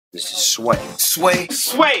This is Sway. Sway.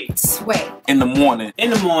 Sway. Sway. In the morning. In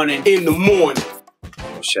the morning. In the morning.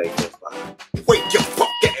 Shake that fire. Wake your fuck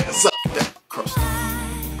ass up. That crust.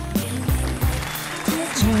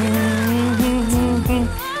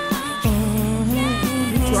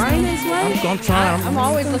 Trying this way? I'm trying. I'm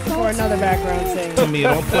always looking for another background sing.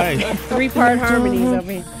 Tamia, don't play. 3-part harmonies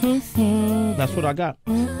over here. That's what I got.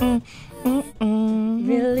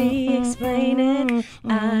 Really explain it.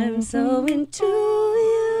 I'm so into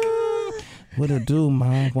you. What it do,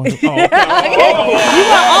 Mom? You want all the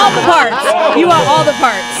parts. You want all the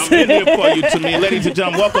parts. I'm in here for you, Tamia. Ladies and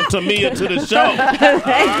gentlemen, welcome Tamia to the show.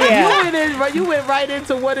 Thank You went right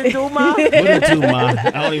into what it do, Ma? What it do, Mom?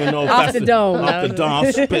 I don't even know if Off that's the dome. Off the dome.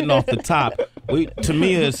 I'm spitting off the top.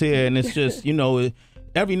 Tamia is here, and it's just,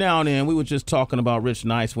 every now and then we were just talking about Rich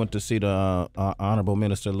Nice went to see the Honorable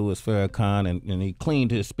Minister Louis Farrakhan, and he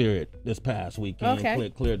cleaned his spirit this past weekend.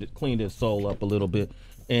 Okay. Cleaned his soul up a little bit.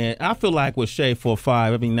 And I feel like with Shay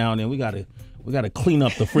 45, every now and then we gotta clean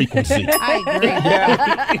up the frequency. I agree.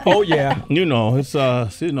 Yeah. Oh, yeah.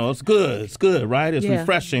 It's good. It's good, right? It's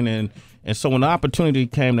refreshing. And so when the opportunity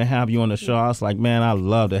came to have you on the show, I was like, man, I'd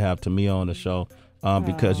love to have Tamia on the show.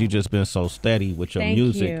 Because you've just been so steady with your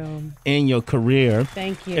music and your career.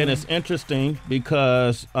 Thank you. And it's interesting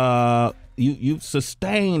because you've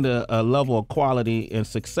sustained a level of quality and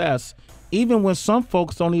success even when some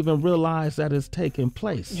folks don't even realize that it's taking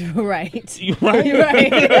place. Right. Right?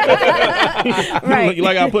 Right. You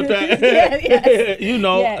like I put that? Yes.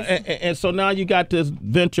 Yes. And so now you got this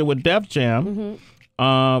venture with Def Jam.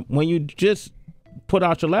 Mm-hmm. When you just put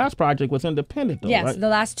out your last project was independent, though, yes, right? the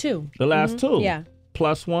last two. The last two? Yeah.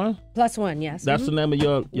 Plus One? Plus One, yes. That's the name of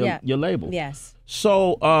your label? Yes.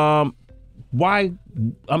 So, why,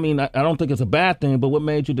 I don't think it's a bad thing, but what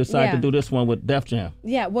made you decide to do this one with Def Jam?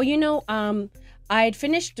 Yeah, well, I had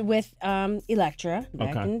finished with Elektra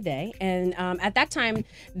back in the day, and at that time,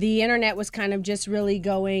 the internet was kind of just really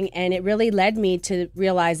going, and it really led me to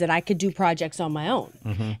realize that I could do projects on my own.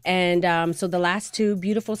 Mm-hmm. And so the last two,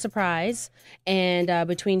 Beautiful Surprise and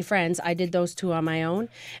Between Friends, I did those two on my own,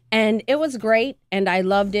 and it was great, and I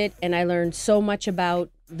loved it, and I learned so much about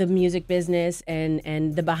the music business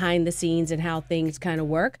and the behind the scenes and how things kind of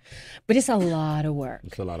work, but it's a lot of work.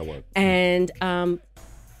 It's a lot of work. And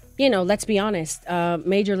let's be honest,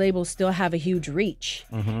 major labels still have a huge reach.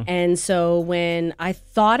 Mm-hmm. And so when I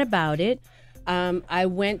thought about it, I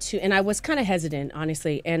went to, and I was kind of hesitant,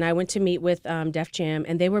 honestly, and I went to meet with Def Jam,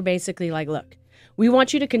 and they were basically like, look, we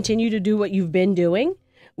want you to continue to do what you've been doing.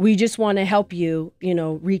 We just want to help you,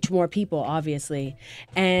 reach more people, obviously.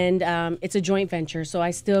 And it's a joint venture, so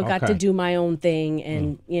I still got to do my own thing.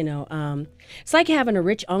 And, it's like having a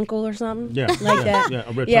rich uncle or something. Yeah. Like that. Yeah,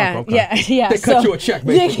 a rich uncle. Okay. Yeah. They cut you a check,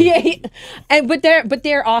 basically. But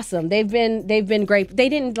they're awesome. They've been great. They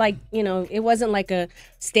didn't it wasn't like a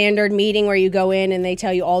standard meeting where you go in and they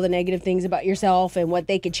tell you all the negative things about yourself and what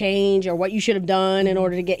they could change or what you should have done in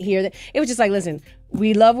order to get here. It was just like, listen,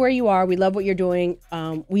 we love where you are. We love what you're doing.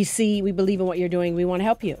 We believe in what you're doing. We want to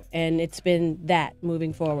help you. And it's been that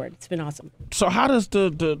moving forward. It's been awesome. So how does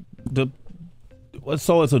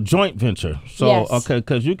so it's a joint venture. So, yes. Okay,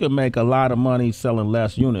 because you can make a lot of money selling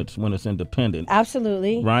less units when it's independent.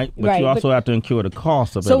 Absolutely. Right? But you also have to incur the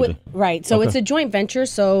cost of everything. So it's a joint venture.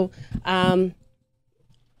 So, there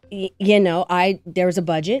was a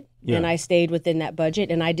budget and I stayed within that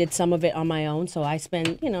budget and I did some of it on my own. So I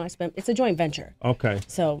spent, it's a joint venture. Okay.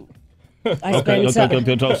 So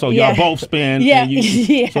So y'all both spend. Yeah.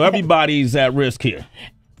 So everybody's at risk here.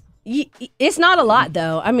 It's not a lot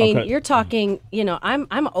though. I mean, you're talking, I'm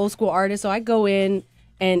an old school artist, so I go in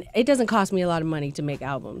and it doesn't cost me a lot of money to make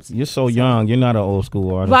albums. You're so young. You're not an old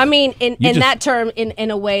school artist. Well, I mean, in that term,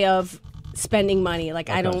 in a way of spending money.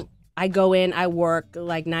 Like I go in, I work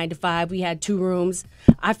like 9 to 5. We had 2 rooms.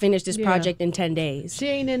 I finished this project in 10 days. She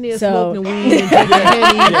ain't in there smoking weed and drinking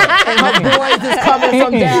Henny, and her boys is coming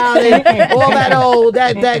from down and all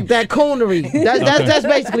that coonery. That's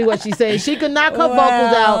basically what she's saying. She can knock her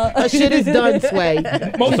vocals out. Her shit is done, Sway.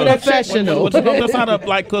 She's professional. That's not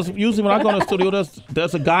because usually when I go in the studio,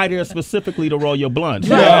 there's a guy there specifically to roll your blunts.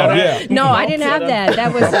 Yeah. No, I didn't have that.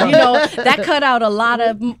 That was, that cut out a lot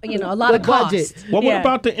of, of costs. Well, what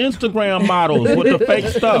about the Instagram models with the fake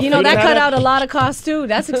stuff? That cut out a lot of costs too.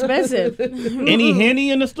 That's expensive. Any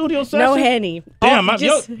Henny in the studio session? No Henny. Damn,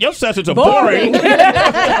 your sessions are boring.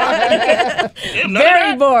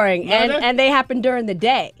 Very boring. And they happen during the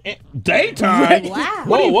day. Daytime? Wow.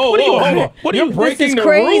 Whoa. What are you breaking the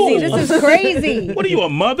rules? This is crazy. What are you, a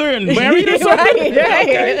mother and married or something? Right.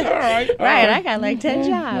 Okay, all right. Right, I got like 10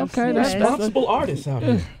 jobs. Okay, that's responsible artists out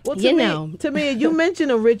here. Well, Tamia, you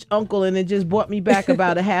mentioned a rich uncle, and it just brought me back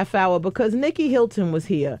about a half hour because Nikki Hilton was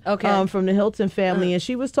here, from the Hilton family, and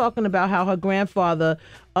she was talking about how her grandfather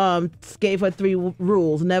gave her 3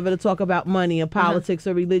 rules: never to talk about money or politics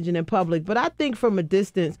or religion in public. But I think from a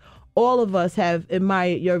distance, all of us have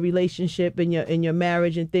admired your relationship and your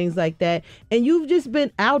marriage and things like that. And you've just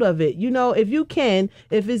been out of it. You know, if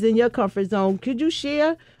it's in your comfort zone, could you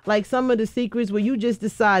share like some of the secrets where you just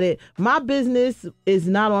decided my business is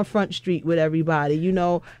not on Front Street with everybody? You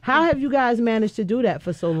know, how have you guys managed to do that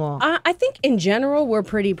for so long? I think in general, we're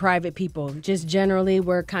pretty private people. Just generally,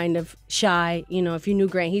 we're kind of shy. You know, if you knew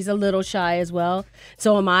Grant, he's a little shy as well.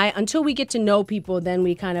 So am I. Until we get to know people, then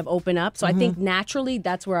we kind of open up. So I think naturally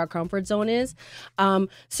that's where our comfort zone is.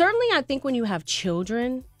 Certainly, I think when you have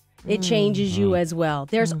children, it changes you as well.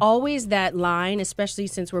 There's always that line, especially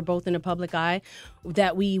since we're both in the public eye,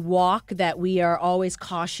 that we walk, that we are always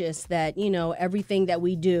cautious, that, you know, everything that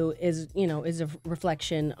we do is a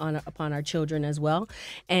reflection upon our children as well.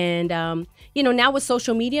 And, you know, now with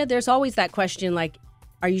social media, there's always that question like,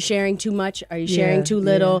 are you sharing too much? Are you sharing too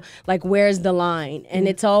little? Like, where's the line? And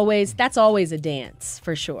that's always a dance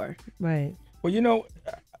for sure. Right. Well, you know,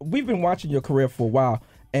 we've been watching your career for a while,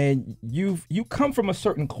 and you come from a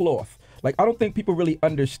certain cloth. Like, I don't think people really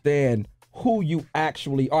understand who you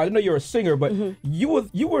actually are. I know you're a singer, but you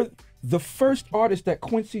were the first artist that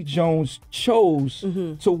Quincy Jones chose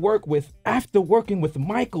to work with after working with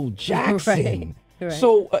Michael Jackson. Right.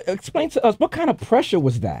 So explain to us, what kind of pressure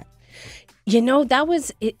was that? You know,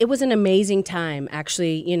 it was an amazing time,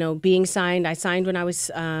 actually, you know, being signed. I signed when I was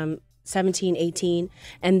 17, 18.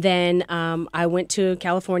 And then I went to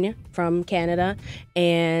California from Canada,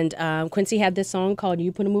 and Quincy had this song called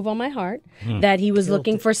You Put a Move on My Heart that he was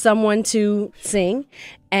looking for someone to sing,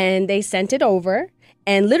 and they sent it over.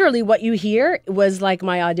 And literally what you hear was like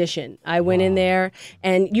my audition. I went in there,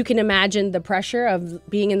 and you can imagine the pressure of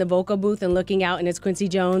being in the vocal booth and looking out, and it's Quincy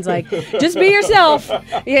Jones, like, just be yourself.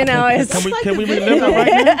 You know, it's Can we relive it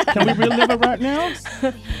right now? Can we relive it right now?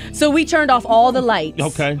 So we turned off all the lights.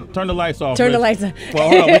 Okay, turn the lights off. Turn the Rich. lights off. Well,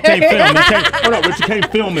 hold on, we can't film. Hold on, Rich, you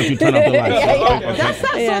can't film if you turn off the lights. Okay. That's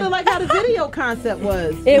sort of like how the video concept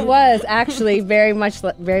was. It was actually very much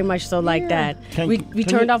so like that. We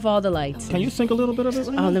turned off all the lights. Can you sing a little bit of it? Right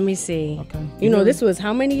Oh, now? let me see. Okay. You know, this was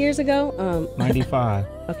how many years ago? 95.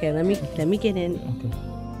 Okay, let me get in. Okay.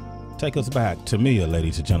 Take us back. Tamia,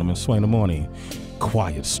 ladies and gentlemen. Sway in the Morning.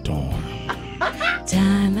 Quiet Storm.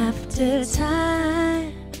 Time after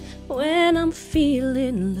time, when I'm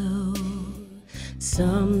feeling low,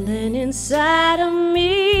 something inside of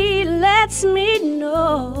me lets me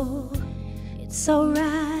know it's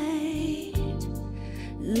alright.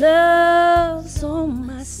 Love's on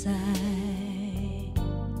my side.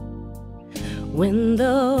 When the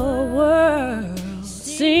world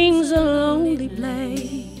seems a lonely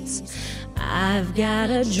place, I've got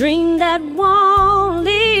a dream that won't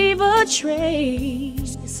leave a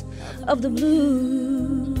trace of the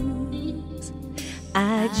blues.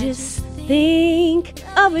 I just think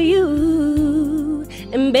of you,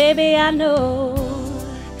 and baby, I know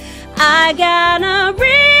I got a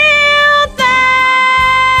real thing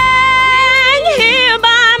here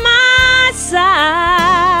by my side.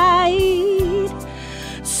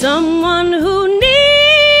 Someone who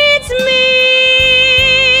needs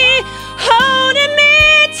me, holding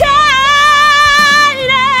me tight,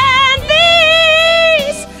 and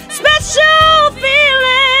these special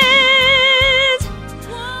feelings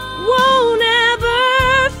won't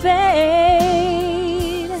ever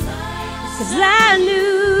fade. 'Cause I knew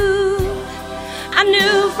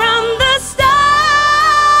from the start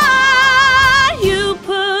you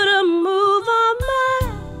put a move on my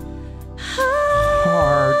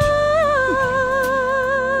heart.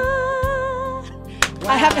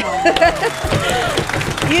 I haven't.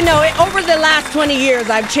 You know, over the last 20 years,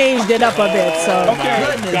 I've changed it up a bit. So. Okay.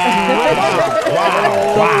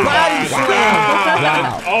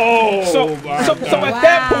 Wow. Oh. So at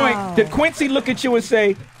that point, did Quincy look at you and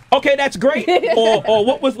say, okay, that's great? or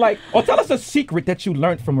what was like, or tell us a secret that you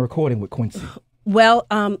learned from recording with Quincy. Well,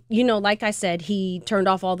 you know, like I said, he turned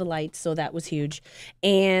off all the lights, so that was huge.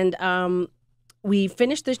 And we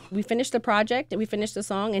finished the project, and we finished the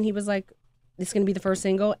song, and he was like, this is going to be the first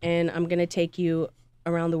single, and I'm going to take you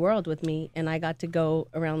around the world with me. And I got to go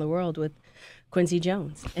around the world with Quincy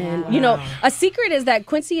Jones. And, you know, a secret is that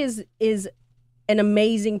Quincy is an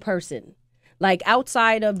amazing person. Like,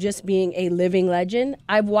 outside of just being a living legend,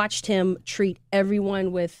 I've watched him treat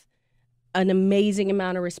everyone with an amazing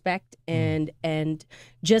amount of respect and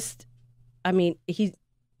just, I mean,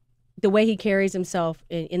 the way he carries himself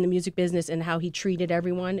in the music business and how he treated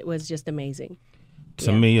everyone, it was just amazing.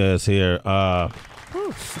 Tamia is here.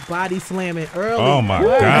 Body slamming early. Oh my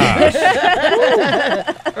gosh.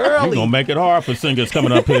 Early. You're gonna make it hard for singers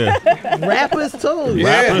coming up here. Rappers too.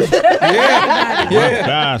 Rappers. Yeah. My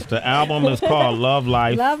gosh, the album is called Love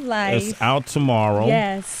Life. Love Life. It's out tomorrow.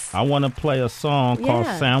 Yes. I want to play a song called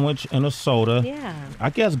Yeah. Sandwich and a Soda. Yeah. I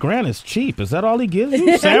guess Grant is cheap. Is that all he gives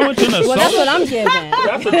you? Sandwich and a soda? Well, that's what I'm giving.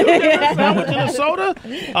 That's what you get? Sandwich and a soda?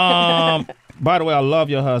 By the way, I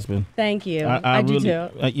love your husband. Thank you. I do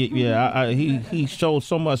really, too. he showed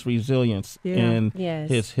so much resilience in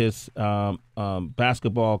his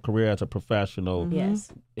basketball career as a professional.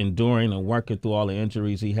 Yes. Enduring and working through all the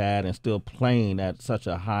injuries he had, and still playing at such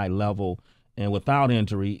a high level and without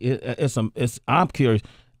injury. I'm curious.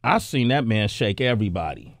 I've seen that man shake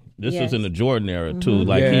everybody. This was in the Jordan era too.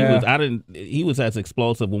 Like he was as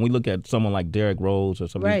explosive. When we look at someone like Derrick Rose or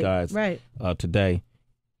some of these guys today,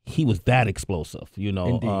 he was that explosive, you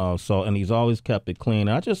know. And he's always kept it clean.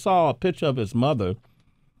 I just saw a picture of his mother.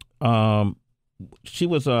 She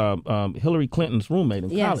was Hillary Clinton's roommate in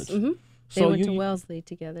college. Mm-hmm. They went to Wellesley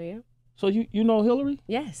together, yeah. So you know Hillary?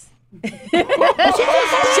 Yes. She's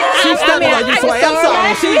stunning like this way. I'm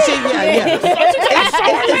sorry.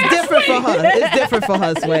 It's different for her. It's different for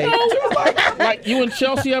her, Sway. Like you and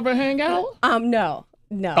Chelsea ever hang out? No.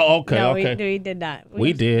 Oh, okay, no, okay. We did not.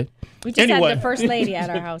 We did. We just had the first lady at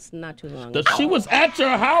our house not too long ago. She was at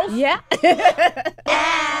your house? Yeah.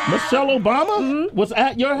 Michelle Obama was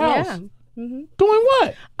at your house? Yeah. Mm-hmm. Doing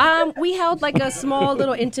what? We held like a small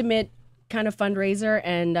little intimate kind of fundraiser,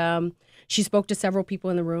 and she spoke to several people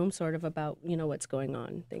in the room sort of about, what's going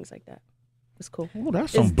on, things like that. It was cool. Oh,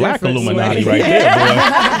 that's some black Illuminati right there, boy.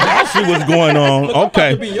 That's what's going on.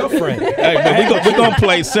 Okay. Be your friend. Hey, but we're going to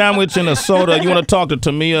play Sandwich and a Soda. You want to talk to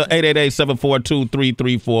Tamia?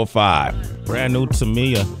 888-742-3345. Brand new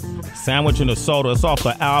Tamia. Sandwich and a Soda. It's off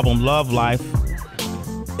the album Love Life.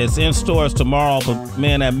 It's in stores tomorrow, but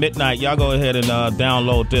man, at midnight, y'all go ahead and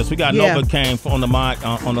download this. We got Nova Kane on the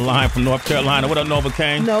line from North Carolina. What up, Nova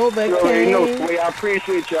Kane? Nova Kane. I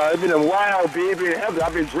appreciate y'all. It's been a while, baby.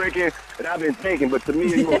 I've been drinking and I've been thinking, but to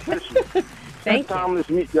me, you're official. Thank you. Timeless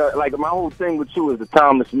music. Like my whole thing with you is the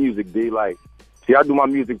timeless music, D. Like, see, I do my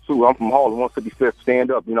music too. I'm from Harlem, 155th. Stand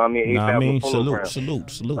up. You know what I mean? Salute.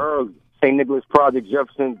 St. Nicholas Project,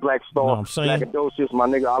 Jefferson, Black Star, No, I'm saying. Blackadocious, my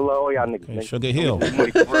nigga. I love all y'all niggas. Okay, Sugar Hill. All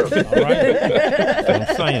right. That's what I'm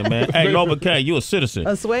saying, man. Hey, Nova K, you a citizen.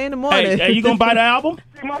 A Sway in the morning. Hey, you gonna buy the album?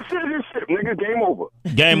 My citizenship, nigga. Game over.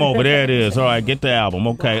 Game over. There it is. All right, get the album.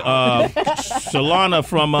 Okay. Shalana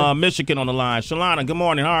from Michigan on the line. Shalana, good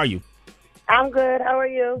morning. How are you? I'm good. How are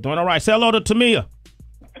you? Doing all right. Say hello to Tamia.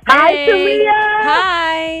 Hi, Hey. Tamia.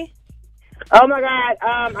 Hi. Oh my God.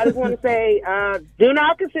 I just want to say, do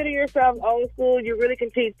not consider yourself old school. You really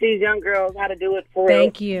can teach these young girls how to do it for real.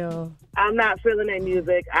 Thank you. I'm not feeling that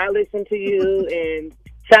music. I listen to you and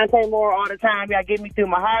Shantae Moore all the time. Y'all get me through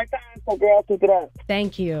my hard times. So girl, keep it up.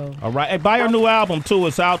 Thank you. All right. Hey, buy her new album too.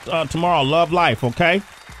 It's out tomorrow. Love Life. Okay.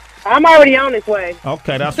 I'm already on this way.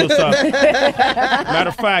 Okay, that's what's up. Matter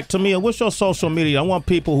of fact, Tamia, what's your social media? I want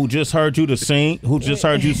people who just heard you sing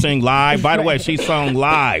live. By the way, she sung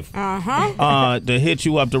live. To hit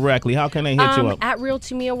you up directly. How can they hit you up? At Real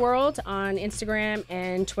Tamia World on Instagram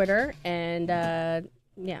and Twitter, and it's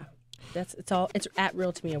at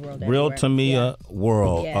Real Tamia World. Real everywhere. Tamia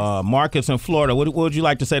World. Yes. Marcus in Florida. What would you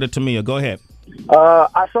like to say to Tamia? Go ahead.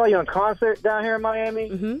 I saw you in concert down here in Miami,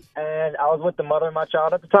 and I was with the mother of my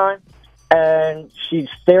child at the time, and she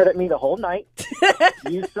stared at me the whole night.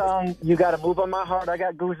 You sung "You Gotta Move on My Heart." I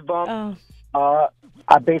got goosebumps. I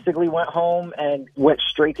basically went home and went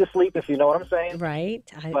straight to sleep, if you know what I'm saying. Right.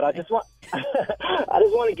 But I just want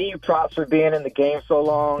to give you props for being in the game so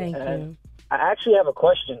long. Thank you. I actually have a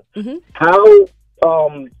question. How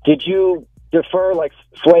did you defer like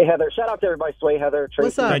Sway Heather? Shout out to everybody, Sway Heather, Tracy.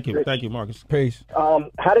 What's up? Thank you, Marcus. Peace.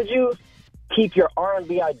 How did you keep your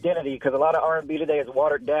R&B identity? Because a lot of R&B today is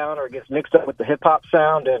watered down or gets mixed up with the hip-hop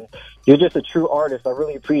sound, and you're just a true artist. I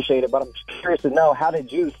really appreciate it, but I'm curious to know, how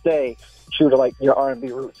did you stay true to like your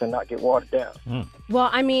R&B roots and not get watered down? Well,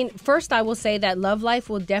 I mean, first I will say that Love Life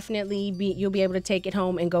will definitely be, you'll be able to take it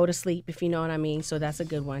home and go to sleep, if you know what I mean. So that's a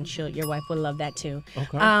good one. Your wife will love that too.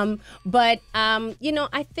 Okay. I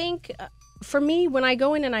think for me, when I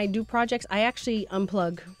go in and I do projects, I actually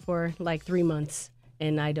unplug for like 3 months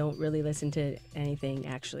and I don't really listen to anything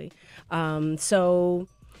actually. And I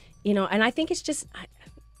think it's just,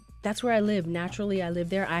 that's where I live. Naturally, I live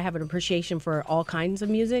there. I have an appreciation for all kinds of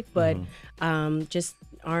music, but just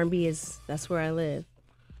R&B that's where I live.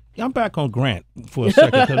 Yeah, I'm back on Grant for a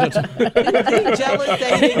second. He's jealous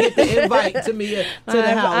that he didn't get the invite to me to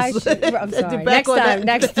the house. I'm sorry.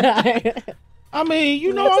 Next time. I mean,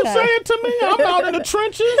 you know what I'm saying to me? I'm out in the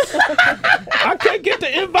trenches. I can't get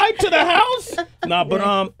the invite to the house. Nah,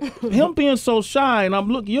 but him being so shy, and I'm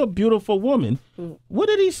looking, you're a beautiful woman. What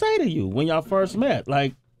did he say to you when y'all first met?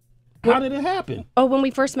 Like, how did it happen? Oh, when we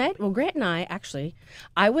first met? Well, Grant and I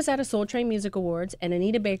was at a Soul Train Music Awards, and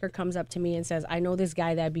Anita Baker comes up to me and says, I know this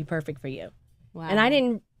guy that'd be perfect for you. Wow. And I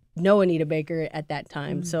didn't know Anita Baker at that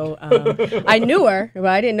time. So I knew her, but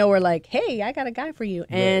I didn't know her like, hey, I got a guy for you.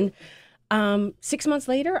 And 6 months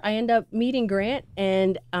later, I end up meeting Grant,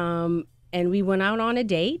 and we went out on a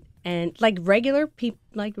date, and like regular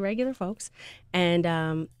folks,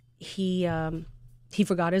 and he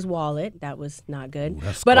forgot his wallet. That was not good.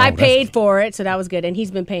 But I paid for it, so that was good, and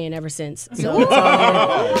he's been paying ever since. So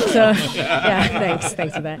yeah,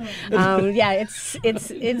 thanks for that.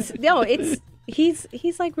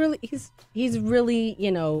 He's like really he's really,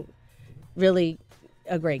 you know, really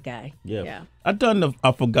a great guy. Yeah. I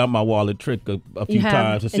forgot my wallet trick a few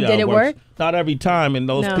times to see and how did it work? Not every time, and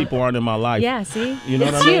those people aren't in my life. Yeah, see? You know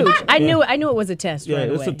it's what I mean? huge. I knew it was a test right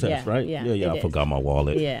away. It's a test, right? Yeah, I forgot my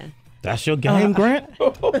wallet. Yeah. That's your game, Grant?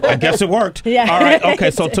 I guess it worked. Yeah. All right. Okay.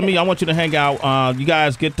 So, Tamia, I want you to hang out. You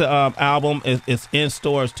guys get the album. It's in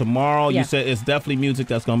stores tomorrow. Yeah. You said it's definitely music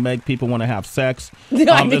that's going to make people want to have sex.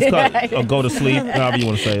 Or go to sleep, however you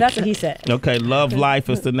want to say it. That's what he said. Okay. Love Life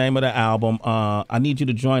is the name of the album. I need you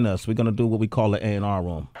to join us. We're going to do what we call the A&R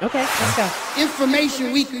room. Okay. Let's go.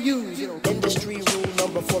 Information we can use. Industry rule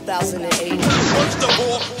number 4008. First of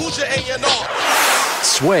all, who's your A&R?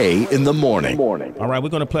 Sway in the morning. All right, we're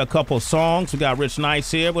going to play a couple of songs. We got Rich Nice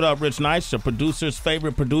here. What up, Rich Nice? Your producer's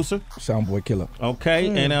favorite producer? Soundboy Killer. Okay,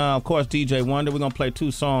 and of course, DJ Wonder. We're going to play two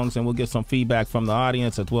songs, and we'll get some feedback from the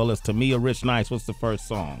audience as well as Tamia. Rich Nice, what's the first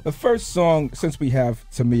song? The first song, since we have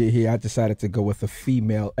Tamia here, I decided to go with a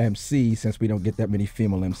female MC since we don't get that many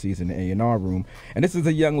female MCs in the A&R room. And this is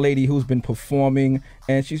a young lady who's been performing,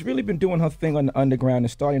 and she's really been doing her thing on the underground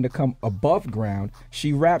and starting to come above ground.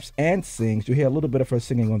 She raps and sings. You hear a little bit of her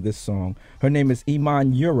singing on this song. Her name is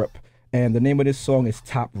Iman Europe, and the name of this song is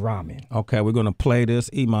Top Ramen. Okay, we're going to play this,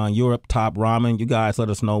 Iman Europe, Top Ramen. You guys let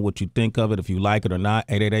us know what you think of it, if you like it or not.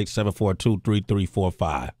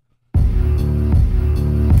 888-742-3345.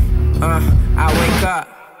 I wake up.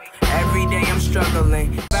 Every day I'm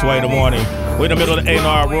struggling. Sway the morning. We're in the middle of the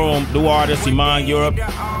A&R room. New artist, Iman Europe.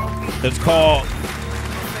 It's called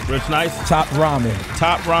Rich Nice? Top Ramen.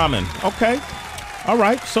 Top Ramen. Okay. All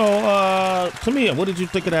right, so Tamia, what did you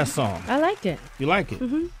think of that song? I liked it. You like it?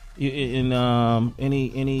 Mm-hmm.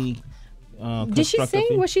 Any did she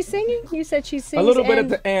sing? Was she singing? You said she sings. A little bit at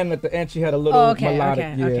the end. At the end, she had a little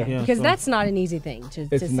melodic. Okay. Because that's not an easy thing to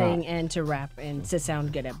sing and to rap and to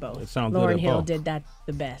sound good at both. It sounds Lauryn good at Hill both. did that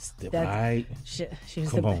the best. Right. She was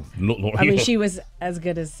Come the on. best. I mean, she was as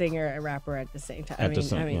good a singer and rapper at the same time. I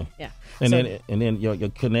mean, yeah. And then your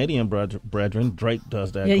Canadian brethren, Drake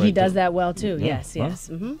does that. Yeah, great he does too. that well too. Yeah. Yes.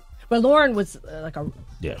 Mm-hmm. But Lauren was like a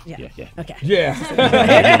yeah. Okay. Yeah.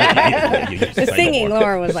 The singing,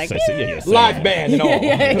 Lauren was like live band and all.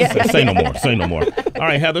 Say no more. All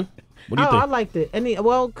right, Heather. What do you think? I liked it. And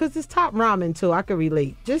because it's Top Ramen too, I could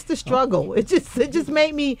relate. Just the struggle. It just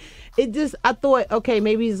made me. I thought, okay,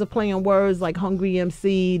 maybe it's a play on words like Hungry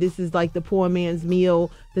MC. This is like the poor man's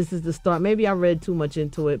meal. This is the start. Maybe I read too much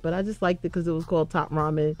into it, but I just liked it because it was called Top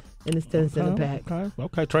Ramen and it's 10 cents a pack.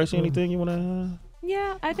 Okay, Tracy, anything you want to?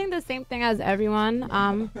 Yeah, I think the same thing as everyone.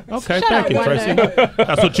 Okay, thank you, Tracy.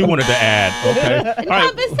 That's what you wanted to add. Okay. All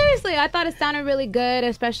right. But seriously, I thought it sounded really good,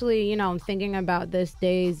 especially, thinking about this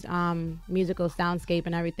day's musical soundscape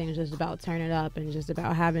and everything is just about turn it up and just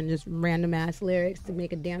about having just random ass lyrics to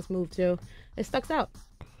make a dance move to. It sticks out.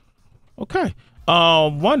 Okay.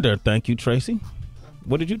 Wonder, thank you, Tracy.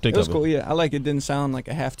 What did you think of it? It was cool, yeah. I like it. Didn't sound like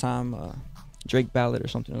a halftime Drake ballad or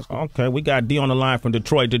something. Cool. Okay, we got D on the line from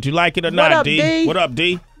Detroit. Did you like it or not, D? What up,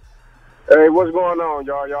 D? Hey, what's going on,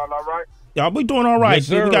 y'all? Y'all all right? Y'all, we doing all right.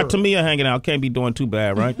 Yes, we got Tamia hanging out. Can't be doing too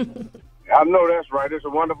bad, right? I know that's right. It's a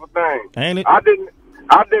wonderful thing. Ain't it? I didn't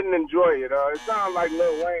enjoy it. It sounded like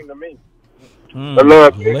Lil Wayne to me.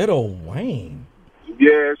 Lil Wayne?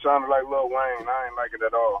 Yeah, it sounded like Lil Wayne. I ain't like it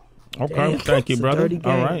at all. Okay, thank you, brother.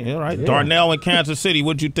 All right. Yeah. Darnell in Kansas City,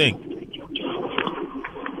 what'd you think?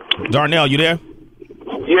 Darnell, you there?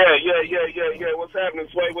 Yeah. What's happening,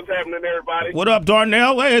 Sway? What's happening, everybody? What up,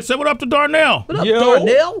 Darnell? Hey, say what up to Darnell. What up,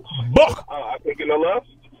 Darnell? Buck. I think you know love.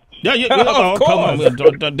 Yeah. Oh, come on.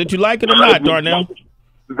 Did you like it or not, Darnell?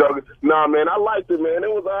 Nah, man, I liked it, man. It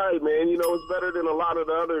was all right, man. It's better than a lot of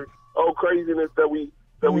the other craziness that we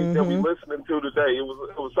listening to today. It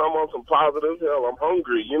was some on some positives. Hell, I'm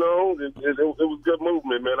hungry. It was good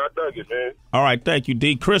movement, man. I dug it, man. All right, thank you,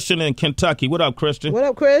 D. Christian in Kentucky. What up, Christian? What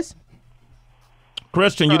up, Chris?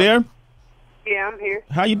 Christian, you there? Yeah, I'm here.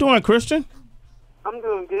 How you doing, Christian? I'm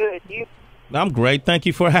doing good. You? I'm great. Thank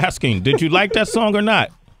you for asking. Did you like that song or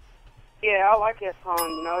not? Yeah, I like that song.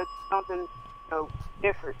 You know, it's something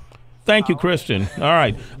different. Thank you, Christian. All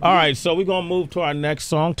right. So we're gonna move to our next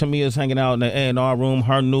song. Tamia's hanging out in the A&R room.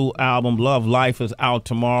 Her new album, Love Life, is out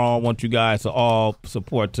tomorrow. I want you guys to all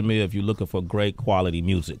support Tamia if you're looking for great quality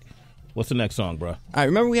music. What's the next song, bro? I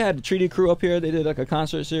remember we had the Treaty Crew up here. They did like a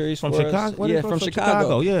concert series From for Chicago? us. Yeah, from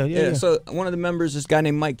Chicago. Yeah. So one of the members, this guy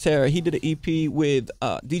named Mike Terra, he did an EP with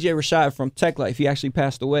DJ Rashad from Tech Life. He actually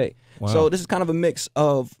passed away. Wow. So this is kind of a mix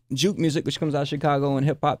of juke music, which comes out of Chicago, and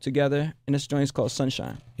hip hop together. And this joint is called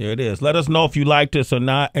Sunshine. Here it is. Let us know if you like this or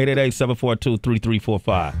not.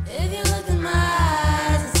 888-742-3345. Sway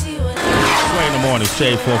in the morning,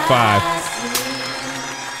 Shade 45.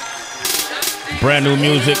 Brand new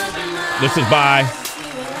music. This is by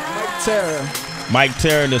Mike Terra. Mike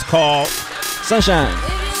Terra, and it's called Sunshine.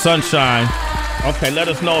 Sunshine. Okay, let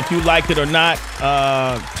us know if you liked it or not.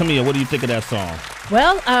 Tamia, what do you think of that song?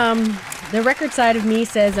 Well, the record side of me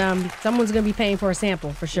says someone's going to be paying for a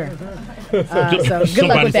sample for sure. So good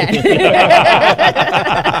luck with that.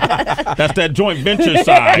 That's that joint venture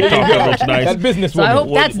side. That business So I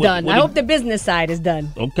hope that's what- done. what I do- hope the business side is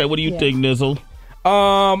done. Okay, what do you think, Nizzle?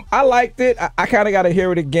 I liked it. I kind of got to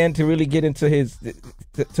hear it again to really get into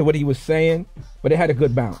to what he was saying, but it had a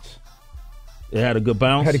good bounce. It had a good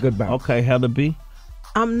bounce? Had a good bounce. Okay, Heather B.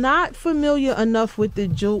 I'm not familiar enough with the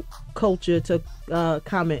juke culture to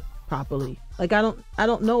comment properly. Like I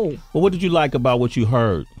don't know. Well, what did you like about what you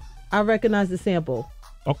heard? I recognize the sample.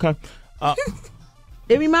 Okay.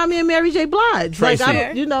 It reminded me of Mary J. Blige. Tracy. Like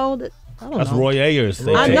I don't know. That's Roy Ayers.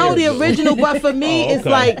 I know the original, but for me, it's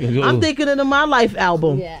like I'm thinking of the My Life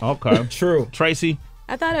album. Yeah. Okay. True. Tracy?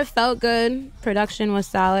 I thought it felt good. Production was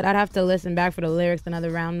solid. I'd have to listen back for the lyrics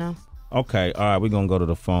another round, though. Okay. All right, we're going to go to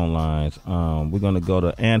the phone lines. We're going to go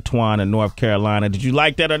to Antoine in North Carolina. Did you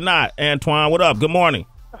like that or not? Antoine, what up? Good morning.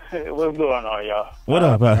 Hey, what's going on, y'all? What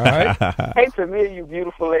up? All right. Hey, Tamia, you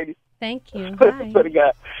beautiful lady. Thank you. Swear to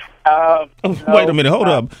God. Wait a minute. Hold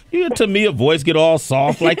up. You hear Tamia voice get all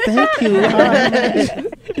soft like, thank you.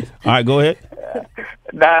 All right, go ahead.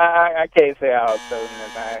 Nah, I can't say I was feeling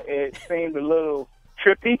it, man. It seemed a little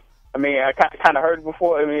trippy. I mean, I kind of heard it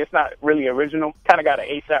before. I mean, it's not really original. Kind of got an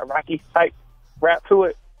A$AP Rocky type rap to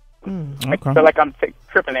it. I feel like I'm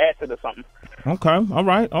tripping acid or something. Okay. All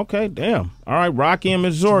right. Okay. Damn. All right. Rocky in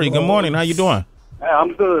Missouri. Good morning. How you doing? Hey,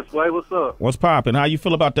 I'm good, Sway. What's up? What's popping? How you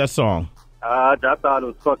feel about that song? I thought it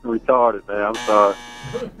was fucking retarded, man. I'm sorry.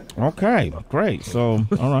 Okay. Great. So,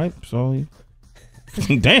 all right. So,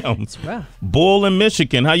 damn. Bull in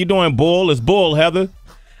Michigan. How you doing, Bull? It's Bull, Heather.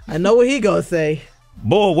 I know what he gonna say.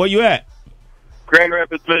 Bull, where you at? Grand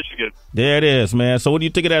Rapids, Michigan. There it is, man. So what do you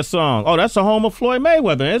think of that song? Oh, that's the home of Floyd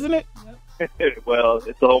Mayweather, isn't it? Well,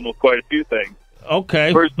 it's the home of quite a few things.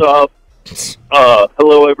 Okay. First off,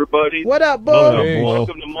 hello, everybody. What up, Bull? What up, Bull?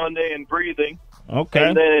 Welcome to Monday and Breathing. Okay.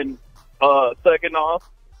 And then, second off,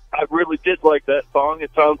 I really did like that song. It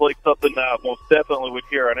sounds like something that I most definitely would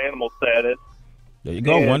hear on Animal Status. There you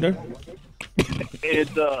go, Wonder. And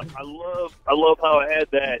I love how it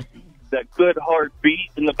had that good hard beat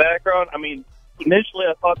in the background. I mean, initially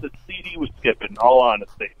I thought the CD was skipping, all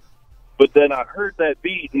honesty. But then I heard that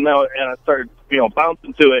beat and I started,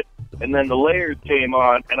 bouncing to it, and then the layers came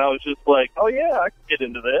on, and I was just like, oh yeah, I can get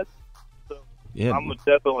into this. So Yeah. I'm gonna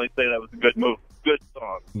definitely say that was a good move. Good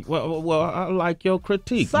song. Well, I like your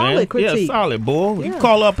critique, Solid man. critique. Yeah, solid, Bull. You Yeah. can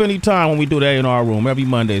call up anytime when we do the A&R room, every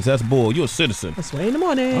Mondays. That's Bull. You're a citizen. That's Sway in the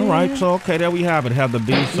morning. All right, so, okay, there we have it, Heather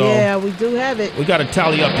B. So Yeah, we do have it. we got to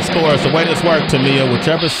tally up the scores. The way this works, Tamia,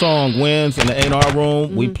 whichever song wins in the A&R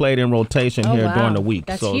room, we played in rotation Oh, here wow. during the week.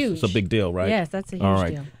 That's so huge. it's a big deal, right? Yes, that's a huge All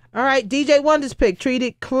right. deal. All right, DJ Wonder's pick,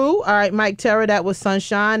 Treated Crew. All right, Mike Terra, that was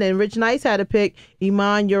Sunshine. And Rich Nice had a pick,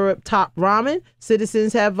 Iman Europe Top Ramen.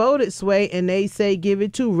 Citizens have voted, Sway, and they say give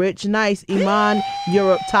it to Rich Nice. Iman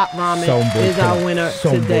Europe Top Ramen is our winner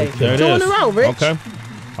today. There it 2 in is. a row, Rich. Okay.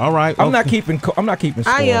 All right. I'm not keeping score.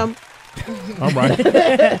 I am. All right.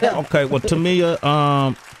 Okay. Well,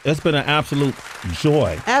 Tamia, it's been an absolute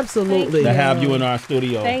joy Absolutely. to have you in our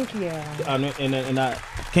studio. Thank you.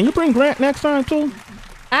 Can you bring Grant next time too?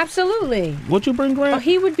 Absolutely. Would you bring Grant? Oh,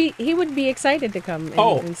 he would be excited to come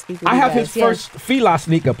and speak with I you have guys. his first Fila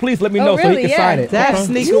sneaker. Please let me know so really? he can Yeah. sign it. That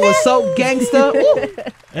sneaker was so gangster.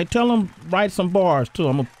 Hey, tell him write some bars too.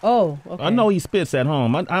 Okay. I know he spits at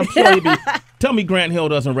home. I'm sure he be. Tell me Grant Hill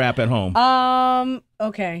doesn't rap at home.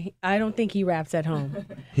 Okay, I don't think he raps at home.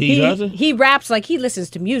 He doesn't? He raps like he listens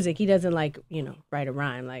to music. He doesn't like, write a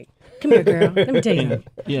rime. Like, come here, girl. Let me tell you.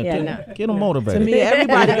 Get him motivated. To me,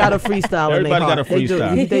 everybody got a freestyle. Everybody got a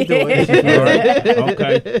freestyle. They do it. All right.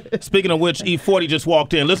 Okay. Speaking of which, E40 just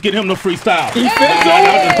walked in. Let's get him the freestyle.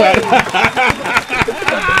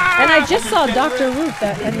 And I just saw Dr. Ruth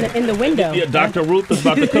in the window. Yeah, Dr. Ruth is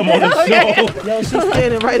about to come on the show. Yo, she's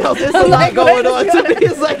standing right out. There's a lot going on to me.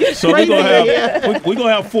 It's like it's so crazy. we're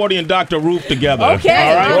gonna have 40 and Dr. Ruth together.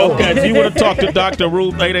 Okay. All right. Okay. If you want to talk to Dr.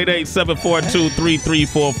 Ruth,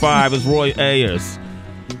 888-742-3345 is Roy Ayers.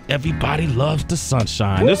 Everybody loves the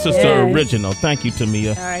sunshine. This is the original. Thank you,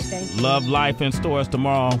 Tamia. All right, thank you. Love Life in stores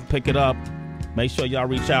tomorrow. Pick it up. Make sure y'all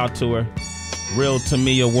reach out to her. Real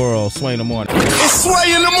Tamia World. Sway in the morning. It's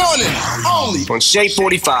Sway in the morning. Only on Shade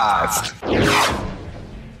 45.